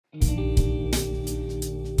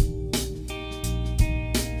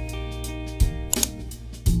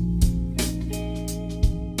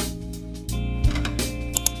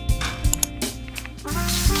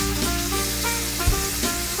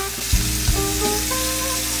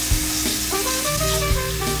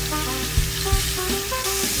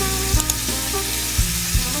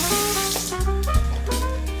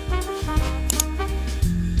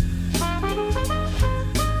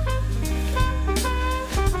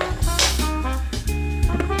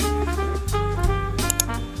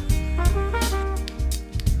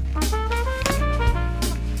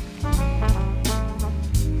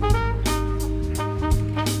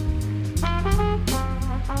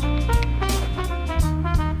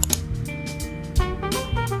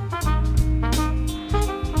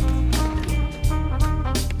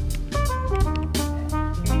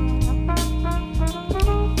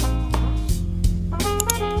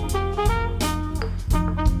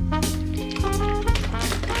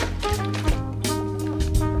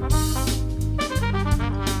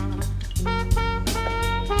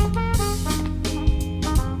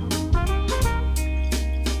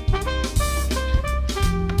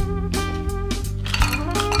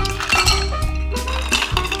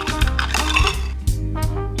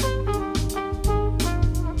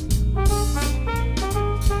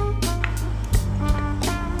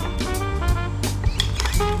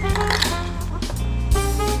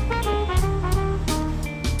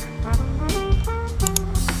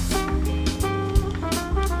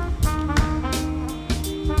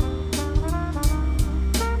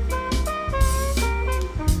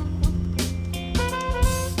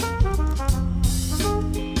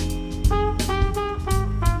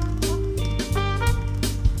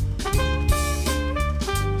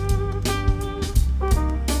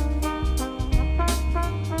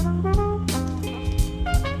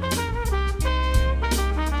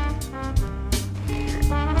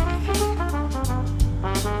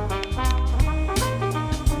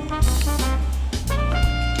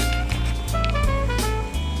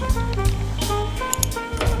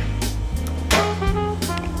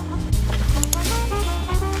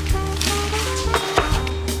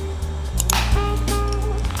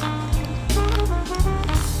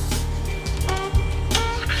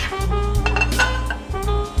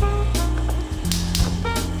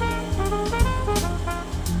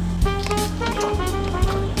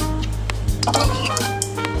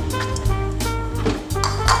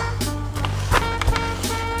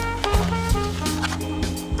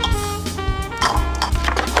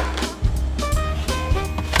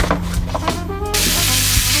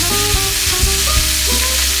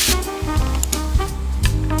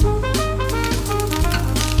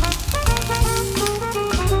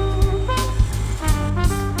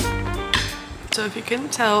So if you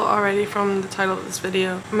couldn't tell already from the title of this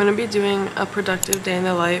video, I'm gonna be doing a productive day in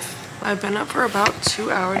the life. I've been up for about 2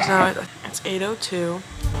 hours now. It's 8:02.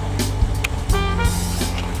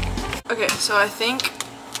 Okay, so I think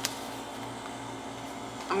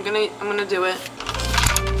I'm gonna do it.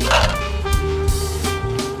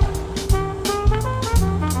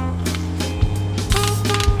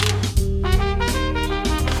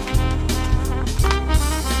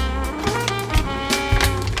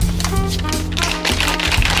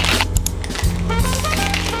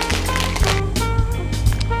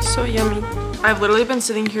 So yummy. I've literally been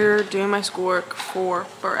sitting here doing my schoolwork for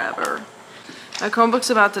forever. My Chromebook's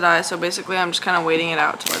about to die, so basically I'm just kind of waiting it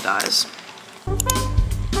out till it dies.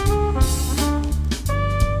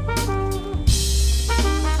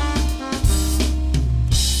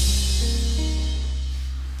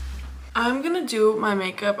 I'm gonna do my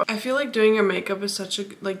makeup. I feel like doing your makeup is such a,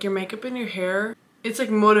 like your makeup and your hair, it's like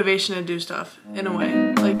motivation to do stuff in a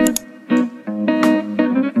way. Like,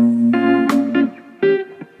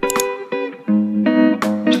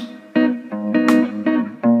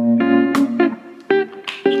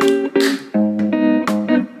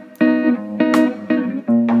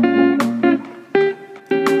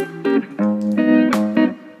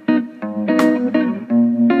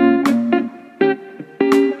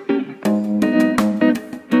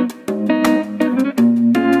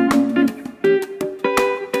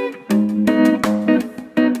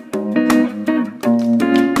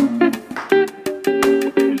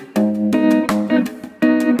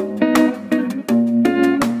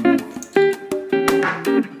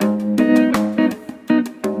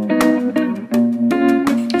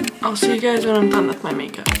 I'll see you guys when I'm done with my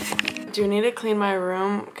makeup. I do need to clean my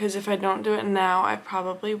room because if I don't do it now, I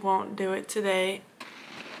probably won't do it today.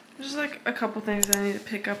 There's like a couple things that I need to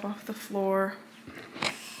pick up off the floor.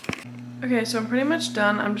 Okay, so I'm pretty much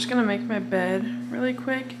done. I'm just gonna make my bed really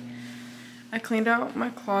quick. I cleaned out my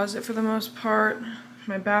closet for the most part.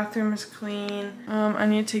 My bathroom is clean. I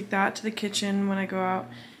need to take that to the kitchen when I go out.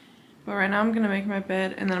 But right now I'm gonna make my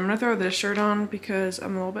bed and then I'm gonna throw this shirt on because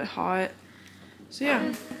I'm a little bit hot. So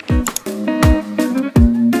yeah.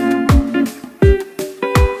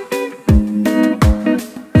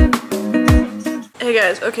 Hey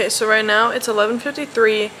guys, okay, so right now it's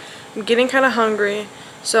 11:53. I'm getting kind of hungry.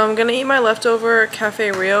 So I'm gonna eat my leftover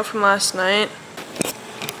Cafe Rio from last night.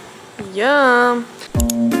 Yum!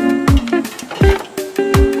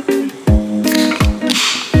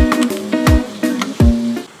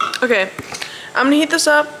 Okay, I'm gonna heat this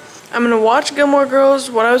up. I'm gonna watch Gilmore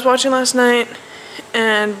Girls, what I was watching last night,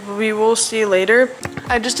 and we will see later.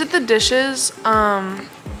 I just did the dishes. I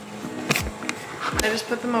just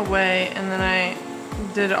put them away and then I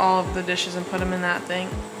did all of the dishes and put them in that thing.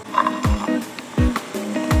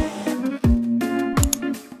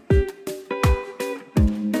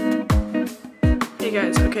 Hey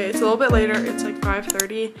guys, okay, it's a little bit later. It's like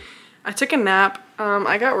 5:30. I took a nap.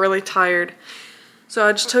 I got really tired. So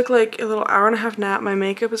I just took like a little hour-and-a-half nap. My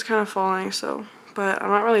makeup is kind of falling, so, but I'm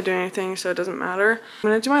not really doing anything, so it doesn't matter. I'm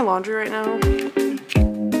gonna do my laundry right now.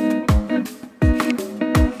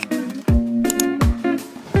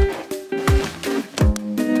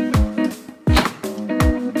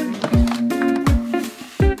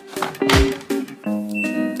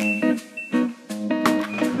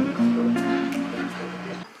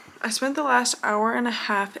 I spent the last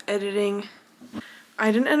hour-and-a-half editing.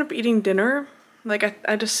 I didn't end up eating dinner. Like,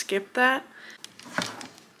 I just skipped that.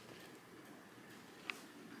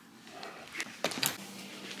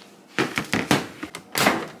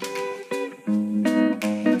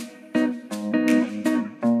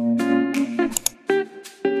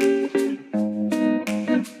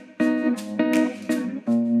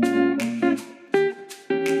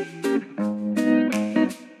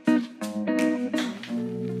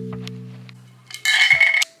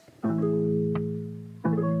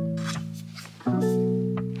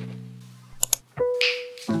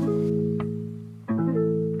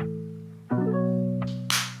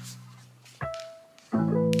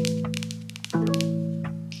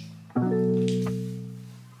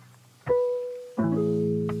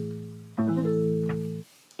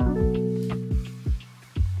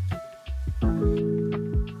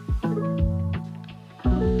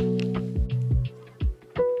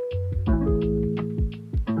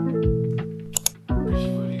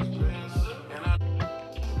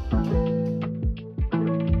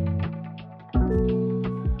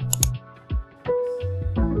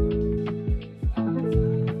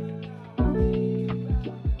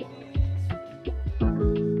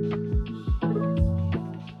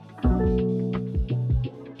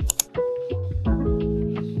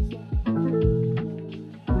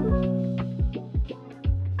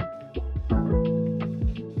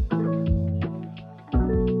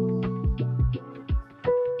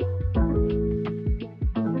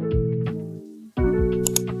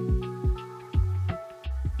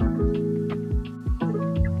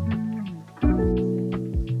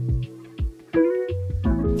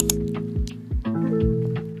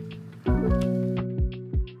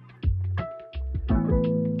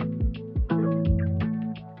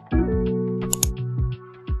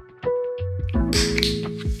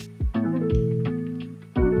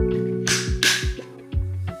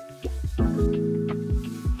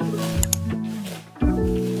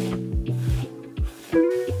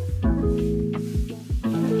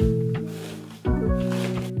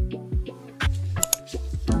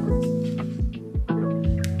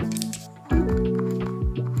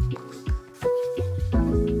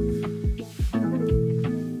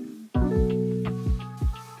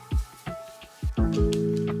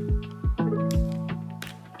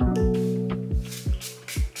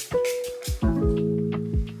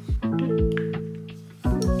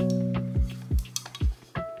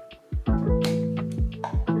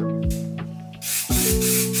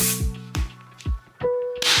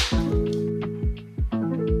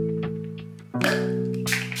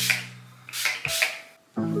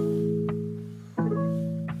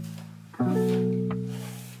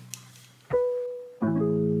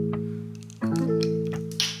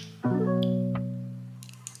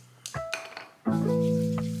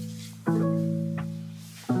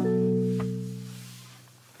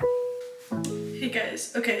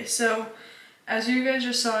 Guys, okay, so as you guys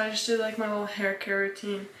just saw, I just did like my little hair care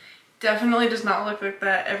routine. Definitely does not look like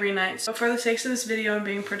that every night, so for the sakes of this video and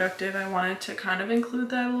being productive, I wanted to kind of include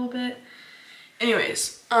that a little bit.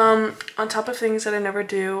 Anyways, on top of things that I never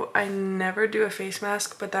do a face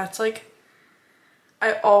mask, but that's like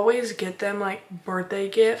I always get them like birthday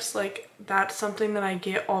gifts. Like that's something that I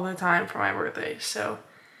get all the time for my birthday. So,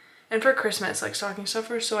 and for Christmas, like stocking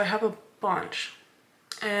stuffers. So I have a bunch,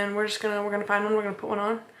 and we're gonna find one. We're gonna put one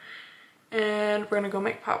on, and we're gonna go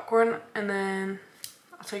make popcorn, and then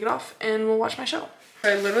I'll take it off and we'll watch my show.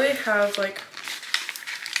 I literally have like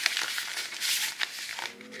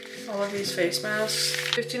all of these face masks.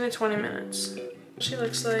 15 to 20 minutes. She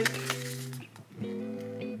looks like.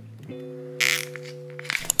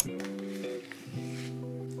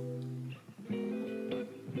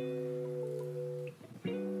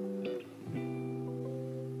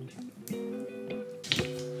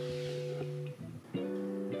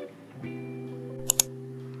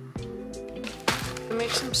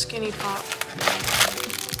 Make some skinny pop.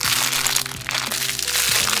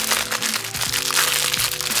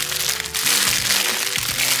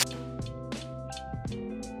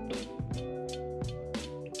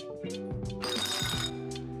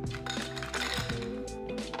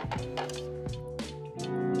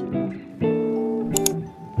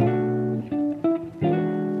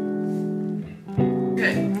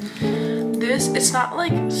 Okay, it's not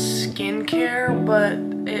like skincare, but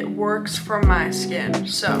it works for my skin.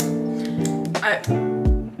 So I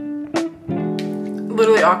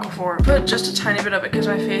literally Aquaphor. Put just a tiny bit of it because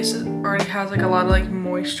my face already has like a lot of like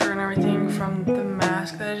moisture and everything from the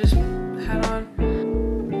mask that I just had on.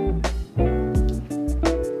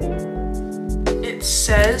 It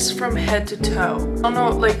says from head to toe. I don't know,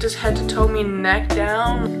 like does head to toe mean neck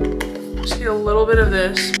down? Just get a little bit of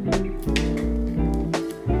this.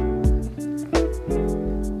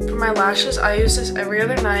 For my lashes, I use this every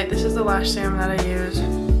other night. This is the lash serum that I use.